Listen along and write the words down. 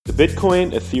Bitcoin,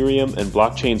 Ethereum, and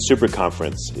Blockchain Super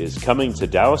Conference is coming to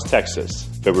Dallas, Texas,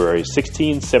 February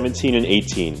 16, 17, and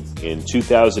 18 in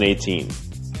 2018.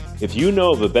 If you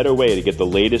know of a better way to get the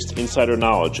latest insider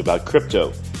knowledge about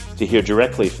crypto, to hear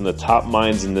directly from the top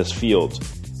minds in this field,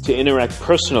 to interact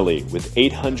personally with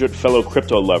 800 fellow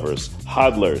crypto lovers,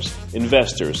 hodlers,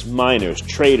 investors, miners,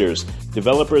 traders,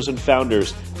 developers, and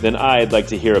founders, then I'd like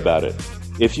to hear about it.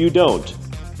 If you don't,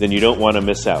 then you don't want to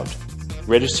miss out.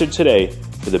 Register today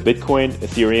for the Bitcoin,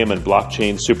 Ethereum, and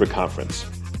Blockchain Super Conference.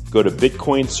 Go to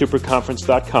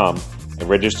bitcoinsuperconference.com and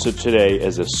register today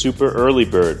as a super early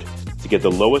bird to get the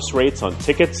lowest rates on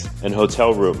tickets and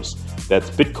hotel rooms.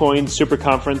 That's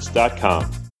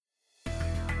bitcoinsuperconference.com.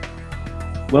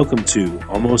 Welcome to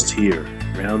Almost Here,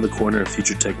 Round the Corner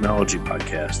Future Technology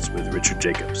podcast with Richard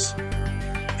Jacobs.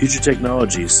 Future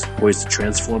technologies poised to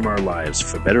transform our lives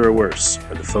for better or worse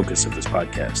are the focus of this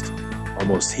podcast.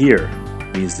 Almost here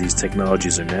means these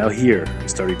technologies are now here and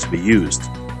starting to be used,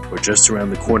 or just around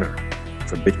the corner,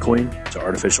 from Bitcoin to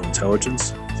artificial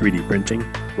intelligence, 3D printing,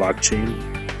 blockchain,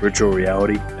 virtual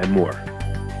reality, and more.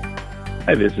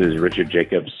 Hi, this is Richard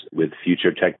Jacobs with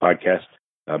Future Tech Podcast.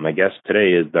 My guest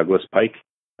today is Douglas Pike,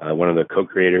 one of the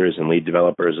co-creators and lead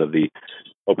developers of the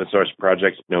open source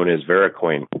project known as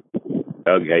Veracoin.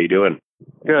 Doug, how you doing?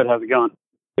 Good. How's it going?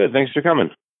 Good. Thanks for coming.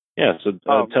 Yeah. So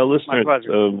tell listeners,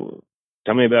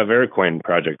 tell me about Veracoin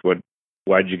project.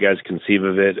 Why did you guys conceive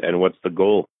of it, and what's the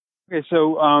goal? Okay.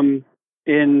 So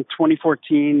in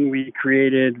 2014, we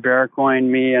created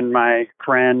Veracoin. Me and my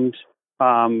friend,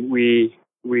 we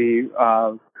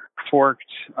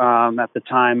forked at the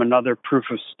time another proof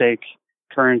of stake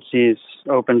currencies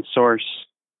open source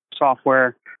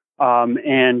software,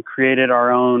 and created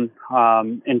our own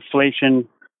inflation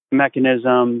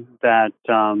mechanism that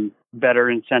better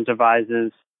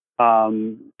incentivizes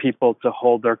people to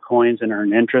hold their coins and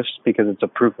earn interest because it's a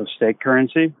proof of stake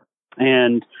currency.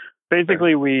 And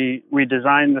basically, we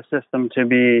designed the system to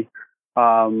be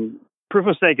proof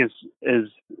of stake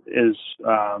is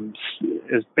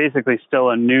basically still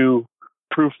a new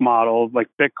proof model, like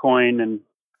Bitcoin and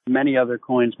many other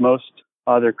coins. Most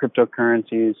other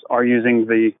cryptocurrencies are using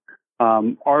the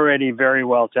already very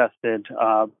well tested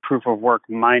proof of work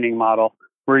mining model.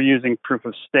 We're using proof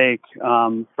of stake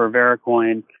for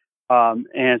Veracoin.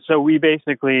 And so we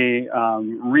basically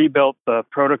rebuilt the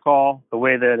protocol, the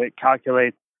way that it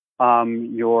calculates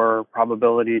your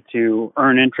probability to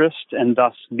earn interest and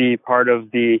thus be part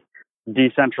of the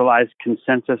decentralized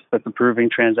consensus that's approving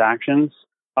transactions.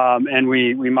 And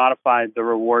we modified the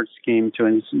reward scheme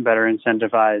to better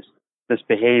incentivize this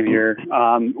behavior.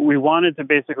 We wanted to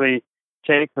basically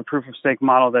take the proof of stake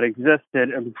model that existed,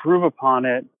 improve upon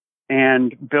it,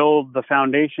 and build the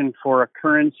foundation for a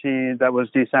currency that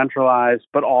was decentralized,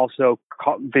 but also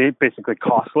basically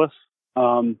costless.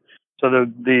 So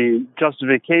the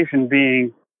justification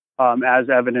being, as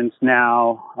evidenced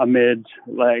now amid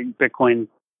like Bitcoin,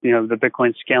 the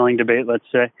Bitcoin scaling debate, let's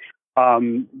say,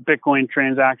 Bitcoin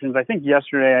transactions. I think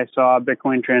yesterday I saw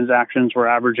Bitcoin transactions were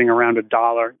averaging around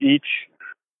 $1 each.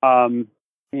 And,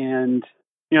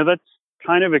 that's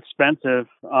kind of expensive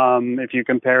if you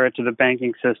compare it to the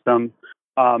banking system.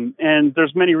 And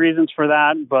there's many reasons for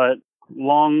that, but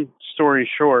long story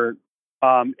short,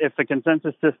 if the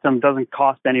consensus system doesn't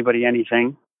cost anybody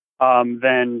anything,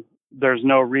 then there's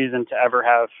no reason to ever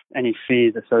have any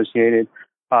fees associated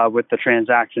with the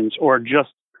transactions, or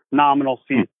just nominal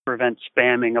fees to prevent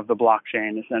spamming of the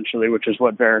blockchain, essentially, which is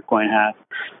what Veracoin has.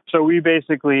 So we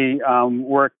basically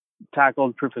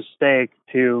tackled proof of stake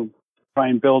to try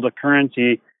and build a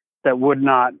currency that would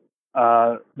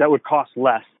cost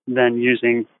less than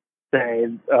using, say,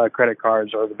 credit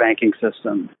cards or the banking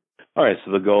system. All right.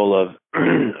 So the goal of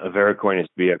Veracoin is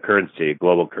to be a currency, a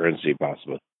global currency,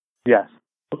 possibly. Yes.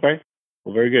 Okay.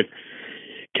 Well, very good.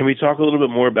 Can we talk a little bit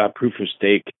more about proof of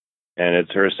stake? And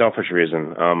it's for a selfish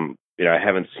reason. I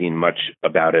haven't seen much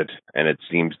about it, and it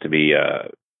seems to be,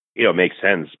 it makes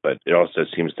sense, but it also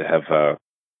seems to have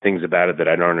things about it that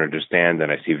I don't understand,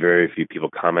 and I see very few people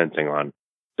commenting on.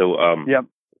 So,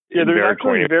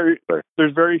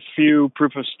 there's very few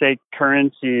proof of stake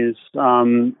currencies.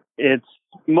 It's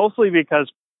mostly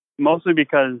because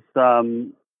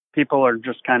people are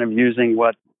just kind of using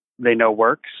what they know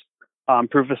works.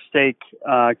 Proof of stake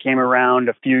came around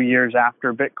a few years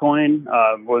after Bitcoin,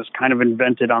 was kind of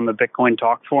invented on the Bitcoin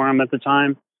Talk forum at the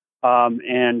time.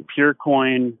 And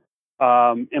Purecoin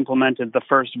implemented the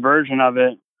first version of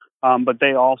it, but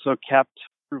they also kept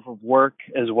proof of work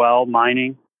as well,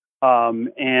 mining.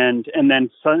 And then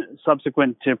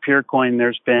subsequent to Purecoin,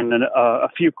 there's been a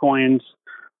few coins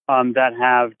that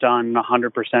have done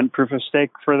 100% proof of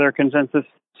stake for their consensus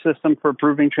system for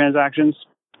approving transactions.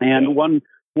 And one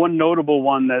notable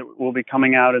one that will be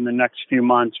coming out in the next few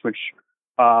months, which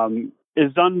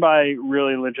is done by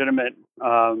really legitimate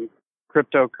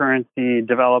cryptocurrency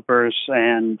developers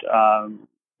and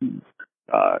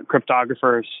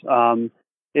cryptographers,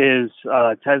 is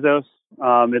Tezos.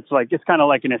 It's kind of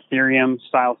like an Ethereum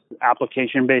style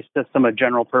application based system, a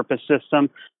general purpose system.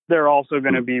 They're also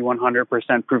going to be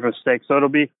 100% proof of stake. So it'll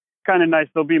be kind of nice.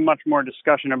 There'll be much more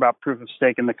discussion about proof of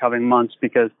stake in the coming months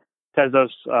because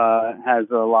Tezos has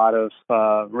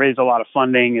raised a lot of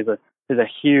funding, is a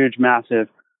huge, massive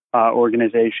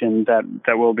organization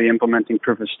that will be implementing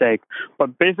proof of stake.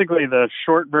 But basically, the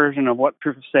short version of what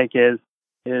proof of stake is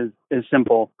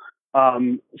simple.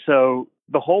 So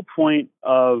the whole point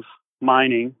of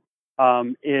mining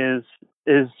is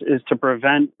to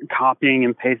prevent copying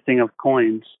and pasting of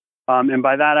coins. And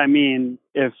by that I mean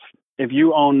if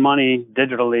you own money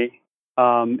digitally,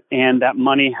 and that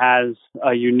money has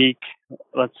a unique,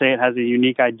 let's say it has a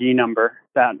unique ID number,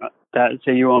 that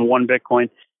say you own 1 Bitcoin,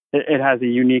 it has a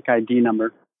unique ID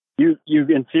number. You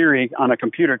in theory on a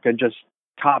computer could just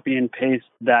copy and paste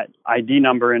that ID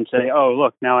number and say, oh,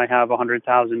 look, now I have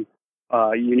 100,000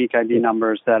 unique ID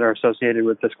numbers that are associated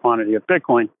with this quantity of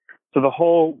Bitcoin. So the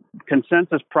whole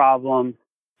consensus problem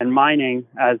and mining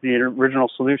as the original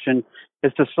solution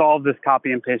is to solve this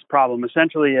copy and paste problem.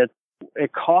 Essentially,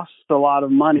 it costs a lot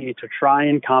of money to try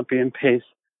and copy and paste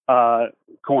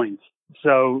coins.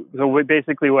 So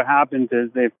basically what happens is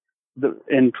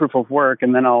in proof of work,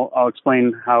 and then I'll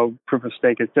explain how proof of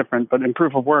stake is different, but in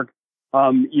proof of work,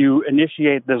 you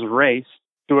initiate this race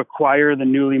to acquire the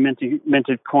newly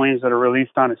minted coins that are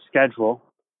released on a schedule.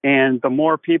 And the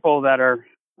more people that are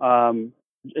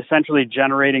essentially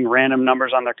generating random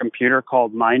numbers on their computer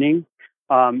called mining,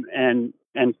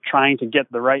 and trying to get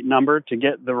the right number to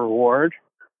get the reward,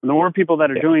 the more people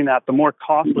that are doing that, the more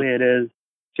costly it is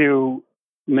to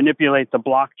manipulate the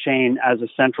blockchain as a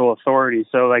central authority.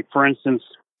 So like, for instance,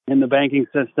 in the banking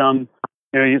system,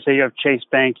 you say you have Chase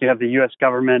Bank, you have the U.S.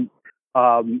 government.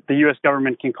 The U.S.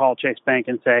 government can call Chase Bank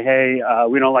and say, hey,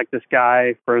 we don't like this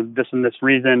guy for this and this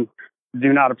reason.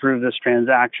 Do not approve this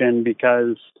transaction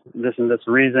because this and this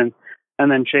reason.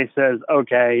 And then Chase says,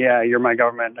 okay, yeah, you're my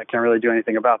government. I can't really do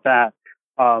anything about that.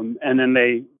 And then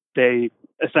they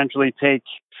essentially take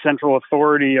central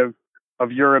authority of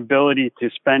your ability to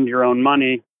spend your own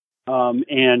money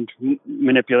and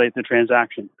manipulate the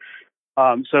transaction.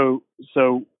 So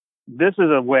this is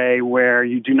a way where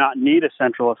you do not need a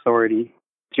central authority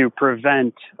to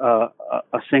prevent a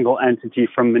single entity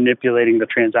from manipulating the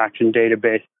transaction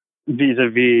database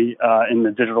vis-a-vis in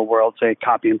the digital world, say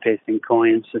copy and pasting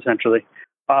coins, essentially.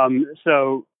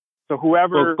 So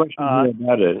whoever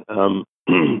about it,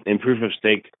 in proof of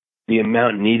stake, the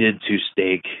amount needed to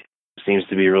stake seems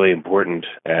to be really important,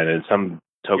 and in some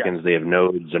tokens they have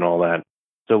nodes and all that.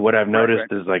 So what I've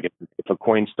noticed is like if a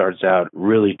coin starts out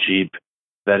really cheap,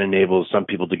 that enables some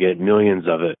people to get millions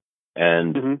of it,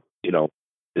 and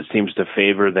it seems to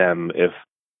favor them if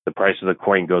the price of the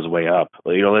coin goes way up.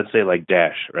 Let's say like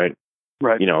Dash, right?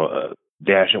 Right.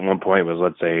 Dash at one point was,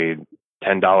 let's say,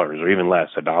 $10 or even less,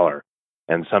 $1.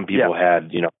 And some people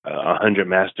had, 100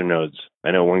 masternodes.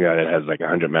 I know one guy that has like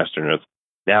 100 masternodes.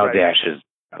 Now Dash is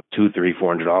 $200, $300,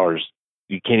 $400.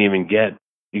 You can't even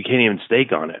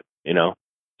stake on it,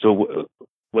 So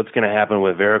what's going to happen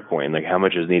with Veracoin? Like, how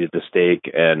much is needed to stake,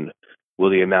 and will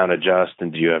the amount adjust?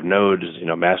 And do you have nodes,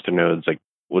 masternodes? Like,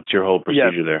 what's your whole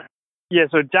procedure there? Yeah,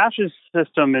 so Dash's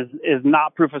system is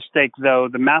not proof of stake, though.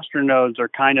 The masternodes are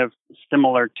kind of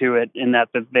similar to it in that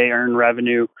they earn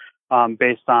revenue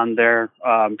based on their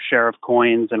share of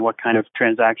coins and what kind of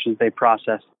transactions they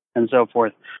process and so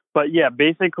forth. But yeah,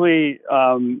 basically,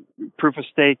 proof of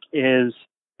stake is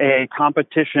a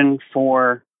competition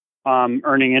for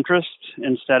earning interest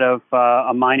instead of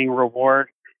a mining reward,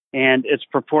 and it's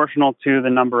proportional to the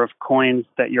number of coins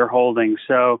that you're holding.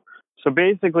 So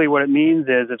basically what it means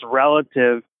is it's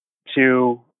relative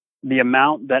to the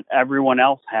amount that everyone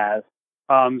else has.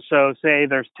 So say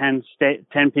there's 10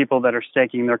 people that are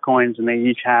staking their coins and they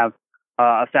each have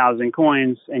 1,000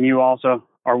 coins, and you also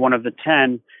are one of the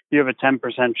 10, you have a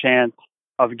 10% chance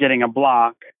of getting a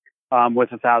block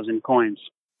with 1,000 coins.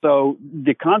 So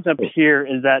the concept here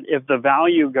is that if the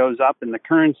value goes up in the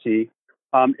currency,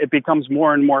 it becomes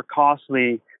more and more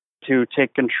costly to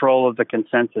take control of the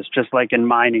consensus. Just like in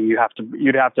mining,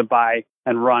 you'd have to buy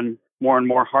and run more and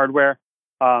more hardware.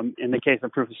 In the case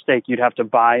of proof of stake, you'd have to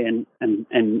buy and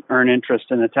earn interest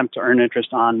and attempt to earn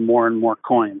interest on more and more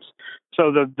coins.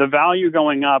 So the value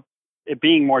going up it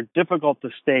being more difficult to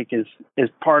stake is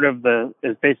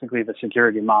basically the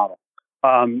security model.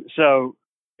 So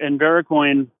in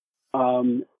Vericoin,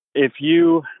 if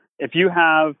you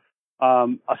have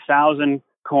 1,000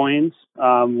 coins,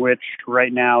 which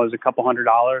right now is a couple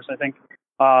 $100, I think,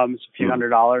 it's a few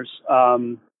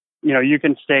 $100. You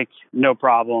can stake no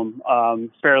problem,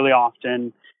 fairly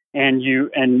often,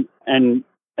 and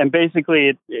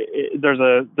basically there's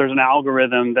an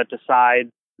algorithm that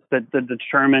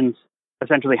determines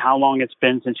essentially how long it's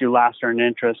been since you last earned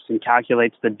interest and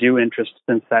calculates the due interest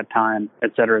since that time,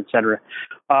 et cetera, et cetera.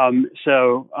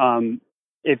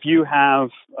 If you have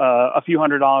a few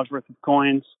 $100 worth of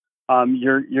coins,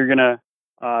 you're going to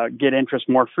get interest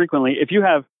more frequently. If you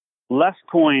have less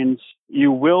coins,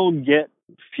 you will get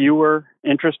fewer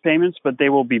interest payments, but they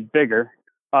will be bigger.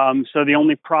 So the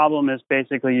only problem is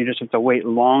basically you just have to wait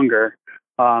longer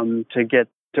to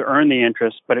earn the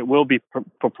interest, but it will be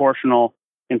proportional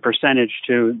in percentage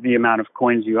to the amount of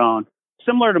coins you own.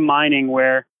 Similar to mining,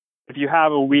 where if you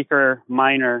have a weaker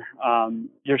miner,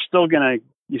 you still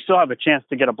have a chance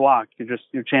to get a block.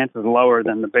 Your chance is lower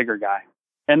than the bigger guy.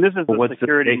 And this is the security model. What's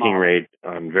the staking rate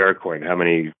on Vericoin? How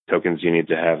many tokens do you need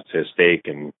to have to stake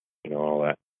and all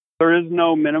that? There is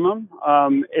no minimum.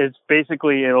 It's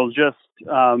basically, it'll just,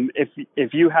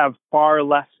 if you have far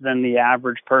less than the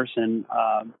average person,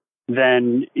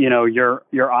 then,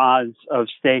 your odds of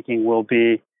staking will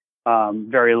be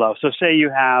very low. So say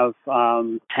you have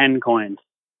 10 coins.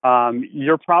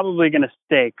 You're probably going to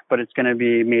stake, but it's going to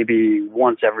be maybe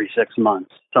once every 6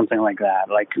 months, something like that,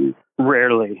 like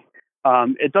rarely.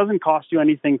 It doesn't cost you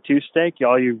anything to stake.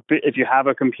 If you have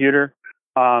a computer,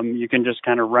 you can just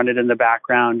kind of run it in the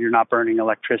background. You're not burning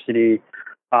electricity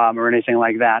or anything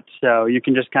like that. So you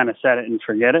can just kind of set it and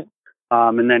forget it.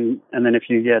 And then if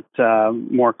you get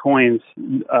more coins,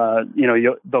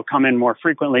 they'll come in more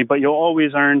frequently, but you'll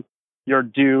always earn your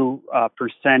due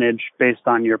percentage based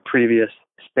on your previous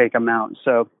stake amount.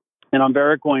 So, and on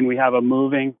Vericoin, we have a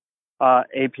moving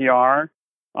APR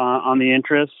on the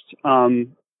interest,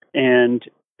 and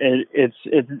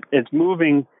it's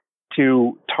moving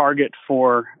to target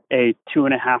for a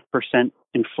 2.5%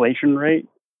 inflation rate.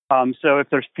 So if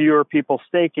there's fewer people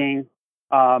staking,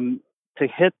 to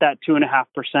hit that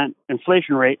 2.5%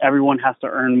 inflation rate, everyone has to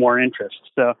earn more interest.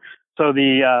 So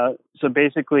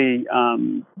basically,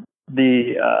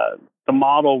 the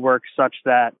model works such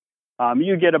that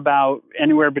you get about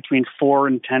anywhere between 4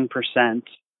 and 10%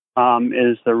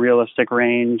 is the realistic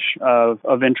range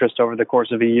of interest over the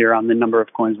course of a year on the number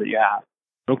of coins that you have.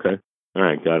 Okay. All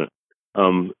right. Got it.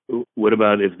 What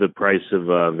about if the price of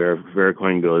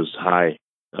Vericoin goes high?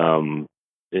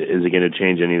 Is it going to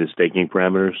change any of the staking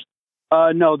parameters?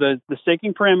 No, the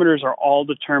staking parameters are all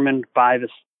determined by the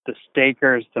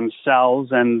stakers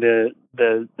themselves and the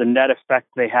net effect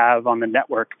they have on the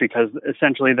network, because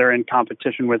essentially they're in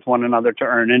competition with one another to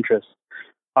earn interest.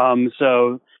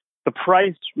 So the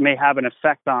price may have an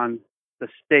effect on the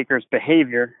stakers'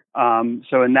 behavior.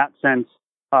 So in that sense,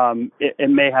 it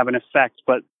may have an effect.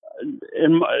 But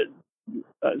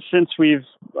since we've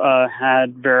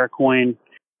had Vericoin,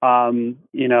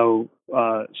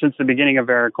 since the beginning of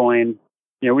Vericoin,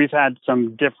 we've had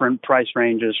some different price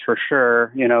ranges for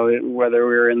sure, whether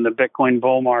we're in the Bitcoin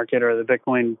bull market or the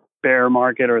Bitcoin bear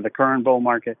market or the current bull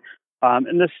market.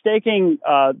 And the staking,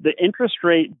 the interest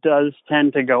rate does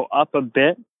tend to go up a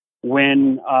bit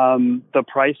when the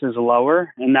price is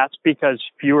lower. And that's because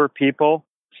fewer people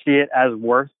see it as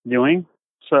worth doing.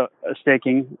 So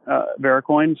staking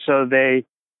Vericoin. So they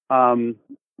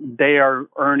are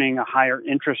earning a higher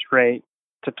interest rate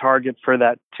to target for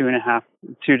that 2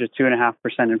 to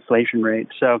 2.5% inflation rate.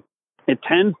 So it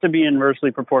tends to be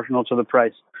inversely proportional to the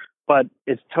price, but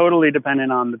it's totally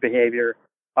dependent on the behavior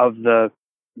of the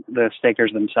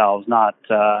stakers themselves, not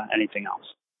anything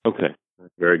else. Okay,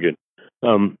 very good.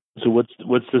 So what's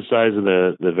the size of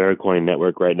the Vericoin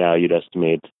network right now? You'd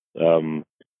estimate, how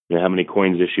many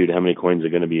coins issued, how many coins are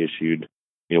going to be issued?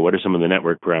 What are some of the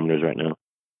network parameters right now?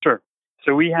 Sure.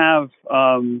 So we have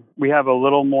a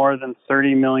little more than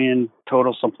 30 million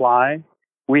total supply.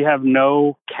 We have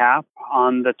no cap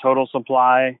on the total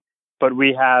supply, but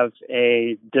we have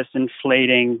a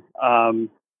disinflating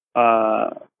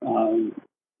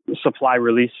supply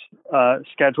release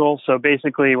schedule. So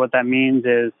basically, what that means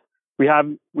is we have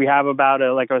about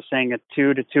like I was saying, a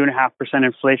 2 to 2.5%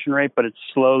 inflation rate, but it's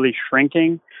slowly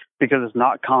shrinking because it's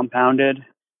not compounded.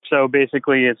 So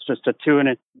basically, it's just a 2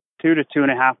 to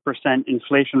 2.5%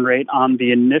 inflation rate on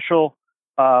the initial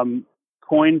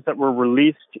coins that were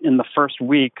released in the first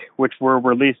week, which were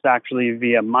released actually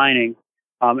via mining,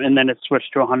 and then it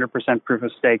switched to 100% proof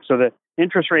of stake. So the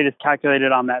interest rate is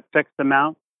calculated on that fixed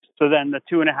amount. So then the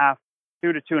 2 to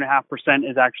 2.5%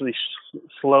 is actually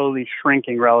slowly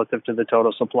shrinking relative to the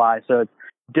total supply. So it's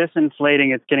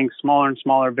disinflating. It's getting smaller and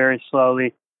smaller very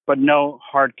slowly, but no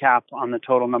hard cap on the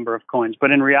total number of coins.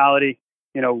 But in reality,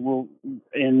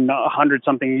 in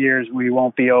 100-something years, we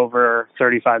won't be over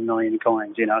 35 million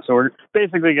coins, So we're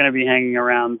basically going to be hanging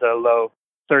around the low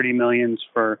 30 millions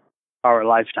for our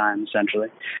lifetime, essentially.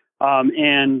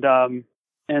 And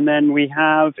then we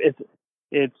have,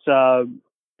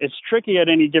 it's tricky at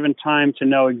any given time to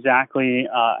know exactly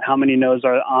how many nodes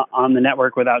are on the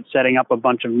network without setting up a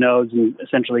bunch of nodes and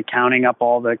essentially counting up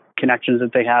all the connections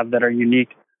that they have that are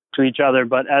unique to each other.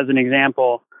 But as an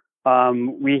example,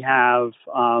 we have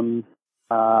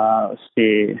a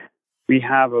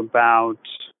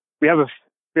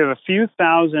few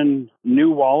thousand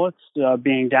new wallets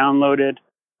being downloaded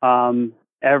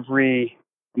every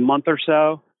month or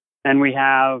so, and we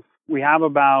have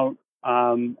about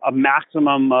a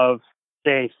maximum of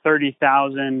say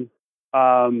 30,000.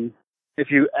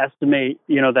 If you estimate,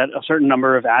 that a certain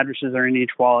number of addresses are in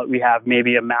each wallet, we have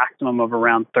maybe a maximum of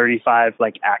around 35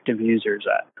 active users.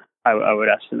 I would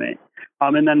estimate,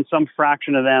 and then some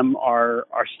fraction of them are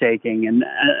staking, and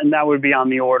that would be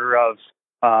on the order of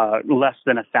less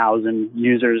than 1,000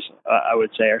 users. I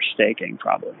would say are staking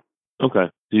probably. Okay,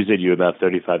 so you said you have about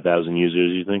 35,000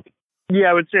 users. You think? Yeah,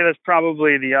 I would say that's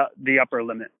probably the upper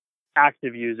limit.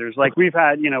 Active users, we've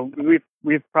had,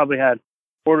 we've probably had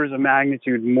orders of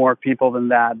magnitude more people than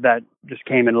that just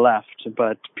came and left,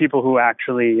 but people who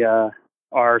actually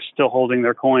are still holding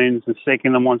their coins and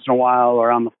staking them once in a while,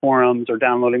 or on the forums, or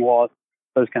downloading wallets,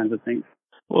 those kinds of things.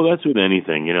 Well, that's with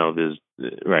anything, there's,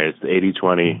 right, it's the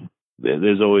 80-20.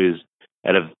 There's always,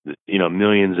 out of,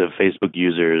 millions of Facebook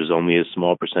users, only a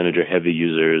small percentage are heavy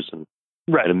users, and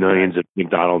right. Out of millions of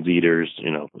McDonald's eaters,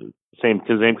 same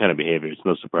kind of behavior. It's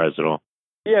no surprise at all.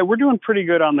 Yeah, we're doing pretty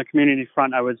good on the community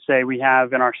front, I would say. We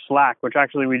have in our Slack, which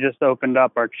actually we just opened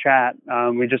up our chat.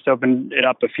 We just opened it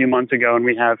up a few months ago, and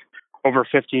we have over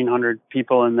 1,500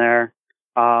 people in there.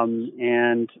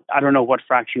 And I don't know what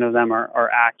fraction of them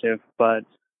are active, but,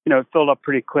 it filled up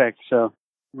pretty quick. So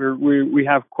we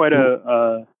have quite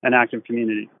an active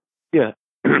community. Yeah.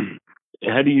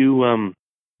 How are you going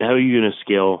to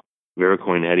scale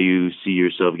Vericoin? How do you see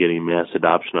yourself getting mass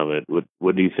adoption of it?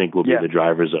 What do you think will be the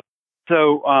drivers of?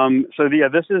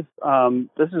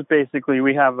 This is basically,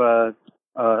 we have a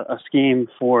scheme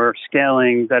for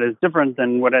scaling that is different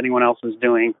than what anyone else is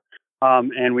doing,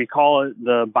 and we call it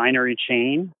the binary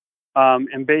chain.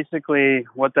 And basically,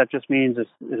 what that just means is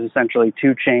essentially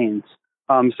two chains.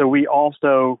 So we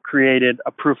also created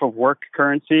a proof of work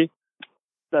currency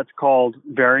that's called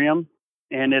Verium,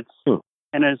 and it's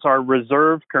our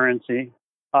reserve currency,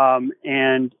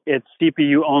 and it's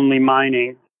CPU only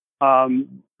mining.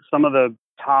 Some of the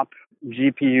top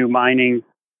GPU mining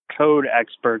code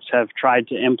experts have tried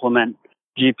to implement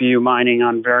GPU mining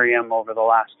on Verium over the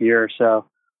last year or so,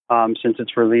 since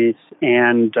its release,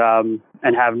 and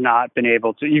have not been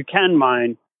able to. You can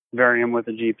mine Verium with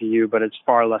a GPU, but it's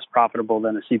far less profitable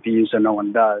than a CPU, so no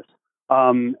one does.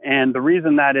 And the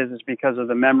reason that is because of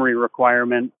the memory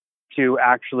requirement to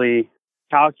actually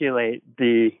calculate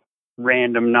the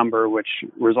random number, which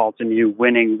results in you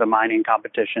winning the mining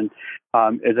competition.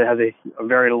 It has a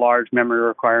very large memory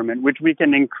requirement, which we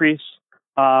can increase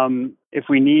if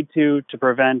we need to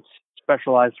prevent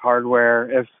specialized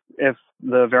hardware. If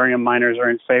the Verium miners are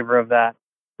in favor of that,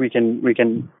 we can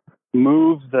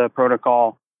move the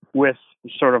protocol with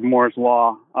sort of Moore's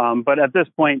law. But at this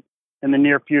point, in the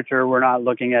near future, we're not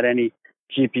looking at any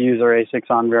GPUs or ASICs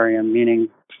on Verium, meaning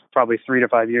probably 3 to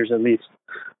 5 years at least.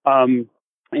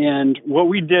 And what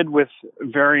we did with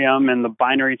Verium and the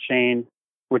binary chain,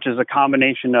 which is a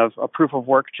combination of a proof of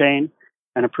work chain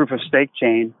and a proof of stake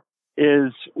chain,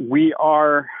 is we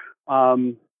are, I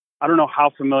don't know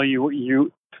how familiar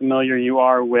you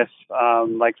are with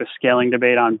the scaling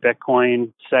debate on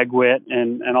Bitcoin, SegWit,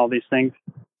 and all these things.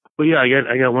 Well, yeah,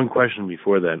 I got one question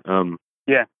before that.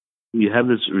 Yeah. You have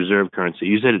this reserve currency.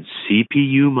 You said it's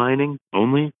CPU mining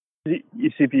only?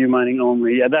 CPU mining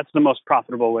only. Yeah, that's the most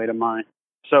profitable way to mine.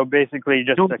 So basically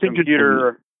just a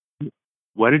computer.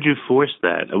 Why did you force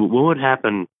that? What would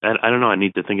happen? I don't know. I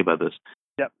need to think about this.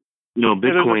 Yep.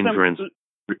 Bitcoin, for instance,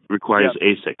 requires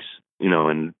ASICs,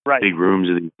 and big rooms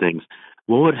of these things.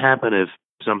 What would happen if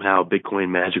somehow Bitcoin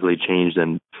magically changed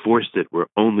and forced it where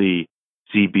only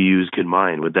CPUs could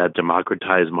mine? Would that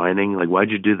democratize mining?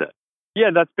 Why'd you do that?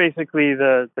 Yeah, that's basically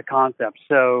the concept.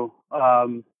 So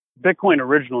Bitcoin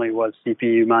originally was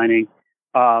CPU mining,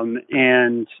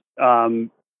 and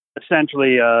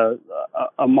essentially a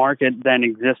market then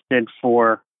existed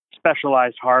for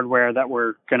specialized hardware that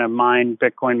were going to mine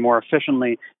Bitcoin more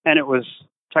efficiently, and it was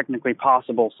technically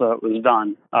possible, so it was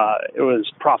done. It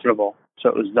was profitable, so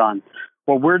it was done.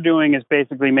 What we're doing is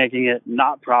basically making it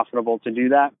not profitable to do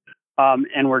that,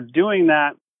 and we're doing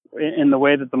that in the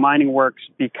way that the mining works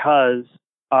because,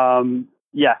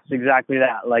 yes, exactly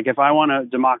that. Like if I want a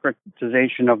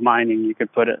democratization of mining, you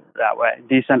could put it that way,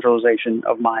 decentralization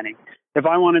of mining. If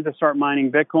I wanted to start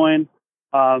mining Bitcoin,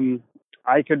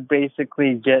 I could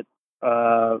basically get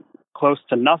close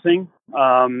to nothing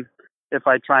if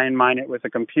I try and mine it with a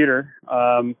computer,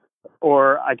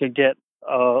 or I could get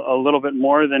a little bit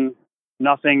more than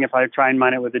nothing if I try and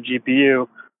mine it with a GPU,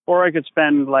 or I could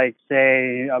spend like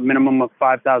say a minimum of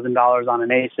 $5,000 on an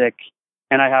ASIC,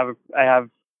 and I have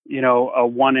a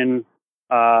 1 in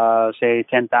say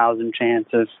 10,000 chance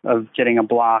of getting a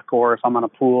block, or if I'm on a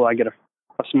pool, I get a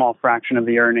small fraction of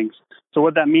the earnings. So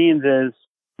what that means is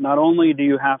not only do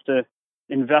you have to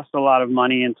invest a lot of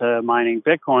money into mining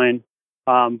Bitcoin,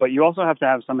 but you also have to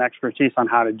have some expertise on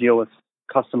how to deal with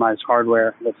customized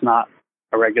hardware that's not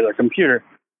a regular computer.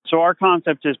 So our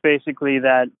concept is basically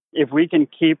that if we can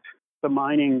keep the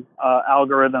mining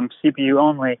algorithm CPU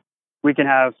only, we can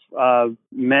have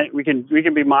we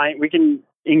can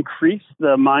increase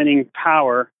the mining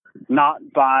power not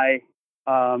by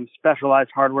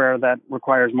specialized hardware that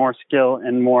requires more skill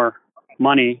and more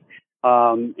money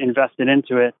invested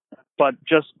into it, but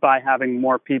just by having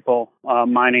more people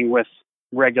mining with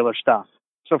regular stuff.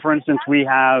 So, for instance, we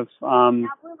have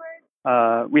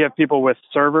people with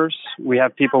servers, we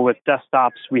have people with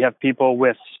desktops, we have people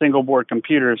with single board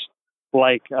computers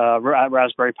like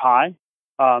Raspberry Pi.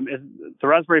 The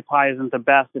Raspberry Pi isn't the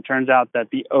best. It turns out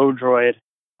that the Odroid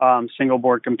single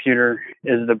board computer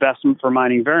is the best for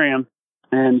mining Varium.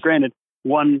 And granted,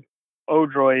 one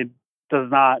Odroid does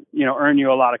not, earn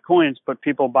you a lot of coins, but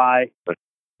people buy,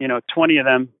 20 of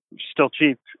them, still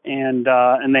cheap, and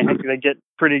they get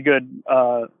pretty good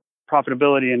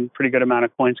profitability and pretty good amount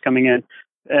of coins coming in.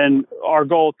 And our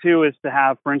goal too is to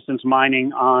have, for instance,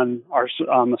 mining on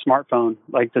the smartphone,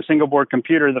 like the single board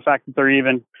computer. The fact that they're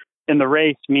even in the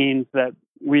race means that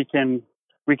we can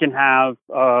have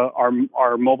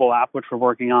our mobile app, which we're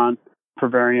working on for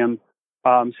Varium.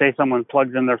 Say someone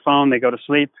plugs in their phone, they go to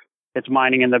sleep, it's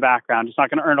mining in the background. It's not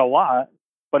going to earn a lot,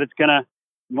 but it's going to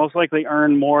most likely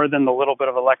earn more than the little bit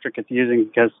of electric it's using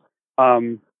because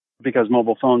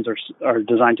mobile phones are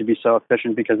designed to be so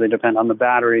efficient because they depend on the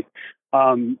battery.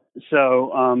 So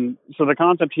the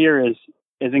concept here is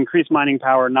increased mining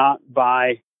power not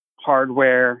by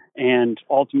hardware and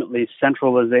ultimately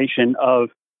centralization of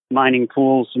mining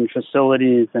pools and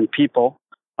facilities and people,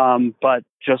 but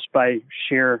just by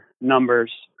sheer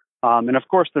numbers. And of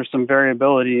course, there's some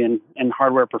variability in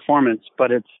hardware performance,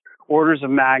 but it's orders of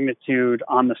magnitude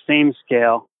on the same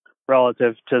scale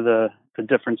relative to the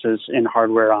differences in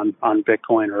hardware on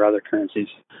Bitcoin or other currencies.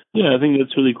 Yeah, I think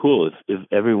that's really cool. If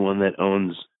everyone that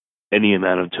owns any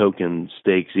amount of token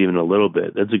stakes even a little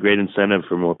bit, that's a great incentive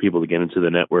for more people to get into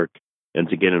the network and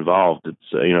to get involved. It's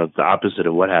it's the opposite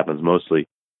of what happens mostly.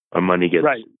 Our money gets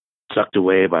sucked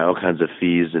away by all kinds of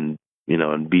fees and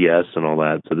and BS and all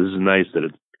that. So this is nice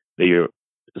that you're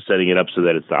setting it up so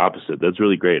that it's the opposite. That's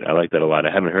really great. I like that a lot.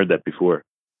 I haven't heard that before.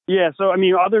 Yeah, so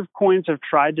other coins have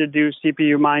tried to do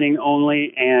CPU mining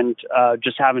only and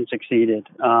just haven't succeeded.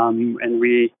 And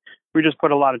we just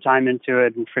put a lot of time into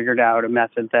it and figured out a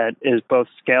method that is both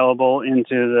scalable into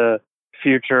the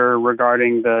future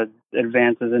regarding the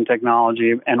advances in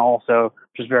technology and also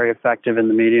just very effective in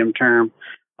the medium term.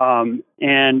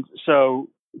 And so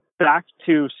back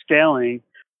to scaling.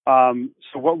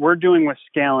 So what we're doing with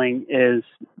scaling is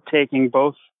taking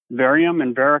both Varium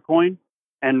and Vericoin,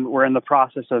 and we're in the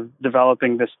process of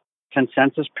developing this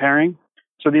consensus pairing.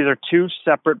 So these are two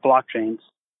separate blockchains.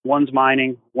 One's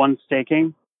mining, one's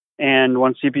staking, and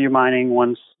one's CPU mining,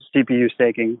 one's CPU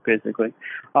staking, basically.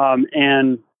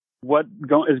 And what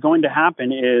is going to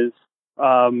happen is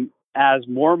as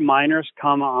more miners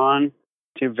come on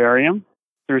to Varium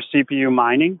through CPU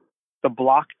mining, the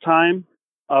block time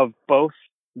of both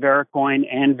Vericoin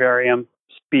and Varium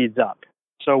speeds up.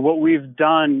 So what we've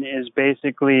done is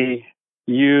basically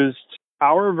used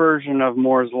our version of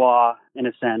Moore's Law in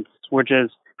a sense, which is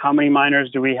how many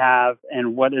miners do we have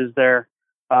and what is their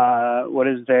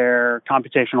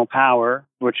computational power,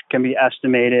 which can be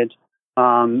estimated,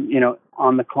 on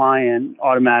the client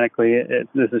automatically.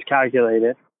 This is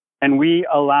calculated, and we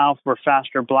allow for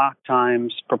faster block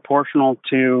times proportional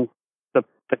to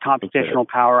the computational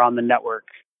power on the network.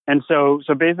 And so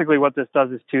basically what this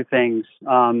does is two things.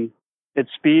 It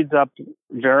speeds up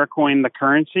Vericoin, the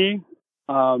currency,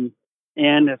 and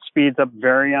it speeds up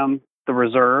Varium, the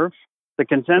reserve. The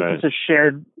consensus is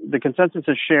shared. The consensus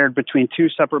is shared between two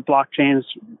separate blockchains,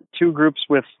 two groups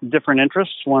with different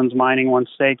interests. One's mining, one's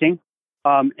staking.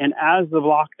 And as the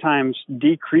block times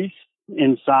decrease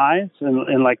in size,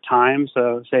 in like time,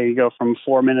 so say you go from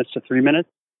 4 minutes to 3 minutes,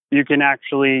 you're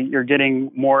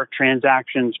getting more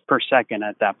transactions per second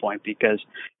at that point because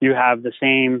you have the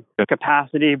same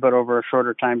capacity but over a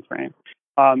shorter time frame.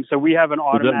 So we have an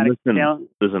automatic scale.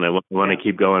 Listen, I want to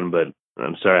keep going, but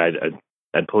I'm sorry,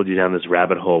 I pulled you down this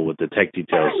rabbit hole with the tech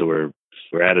details, so we're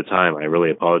out of time. I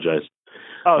really apologize.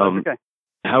 Oh, that's okay.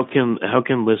 How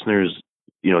can listeners,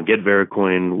 get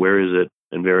Vericoin? Where is it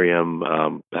in Verium?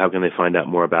 How can they find out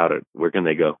more about it? Where can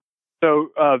they go?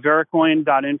 So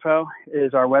Vericoin.info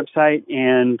is our website,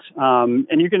 and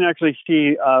you can actually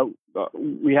see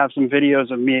we have some videos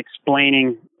of me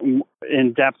explaining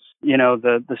in depth,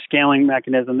 the scaling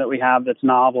mechanism that we have that's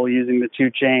novel using the two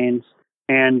chains.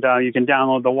 And you can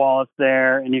download the wallets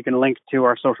there, and you can link to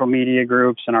our social media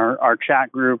groups and our chat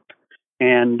group,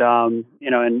 and join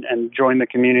the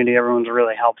community. Everyone's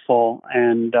really helpful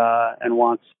and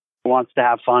wants to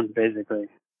have fun, basically.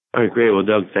 All right, great. Well,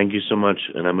 Doug, thank you so much,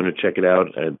 and I'm going to check it out.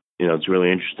 It's really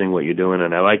interesting what you're doing,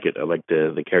 and I like it. I like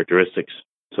the characteristics.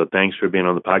 So thanks for being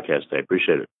on the podcast. I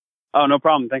appreciate it. Oh, no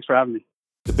problem. Thanks for having me.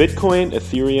 The Bitcoin,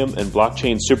 Ethereum, and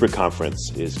Blockchain Super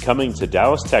Conference is coming to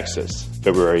Dallas, Texas,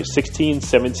 February 16,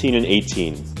 17, and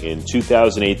 18 in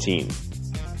 2018.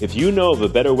 If you know of a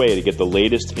better way to get the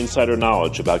latest insider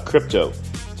knowledge about crypto,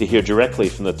 to hear directly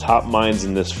from the top minds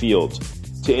in this field,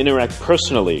 to interact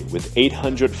personally with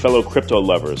 800 fellow crypto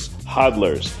lovers,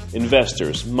 hodlers,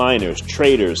 investors, miners,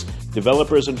 traders,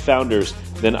 developers, and founders,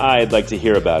 then I'd like to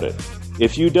hear about it.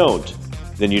 If you don't,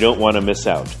 then you don't want to miss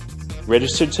out.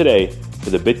 Register today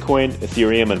for the Bitcoin,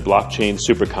 Ethereum, and Blockchain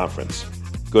Super Conference.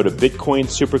 Go to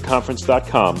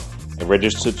bitcoinsuperconference.com and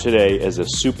register today as a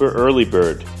super early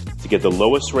bird to get the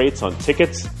lowest rates on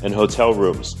tickets and hotel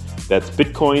rooms. That's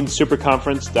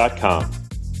bitcoinsuperconference.com.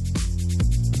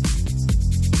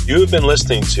 You have been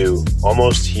listening to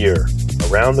Almost Here,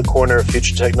 Around the Corner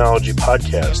Future Technology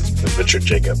podcast with Richard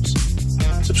Jacobs.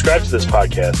 Subscribe to this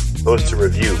podcast, post a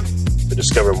review to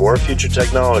discover more future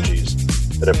technologies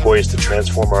that are poised to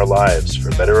transform our lives for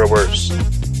better or worse,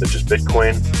 such as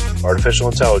Bitcoin, artificial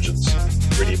intelligence,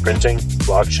 3D printing,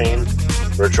 blockchain,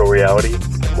 virtual reality,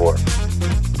 and more.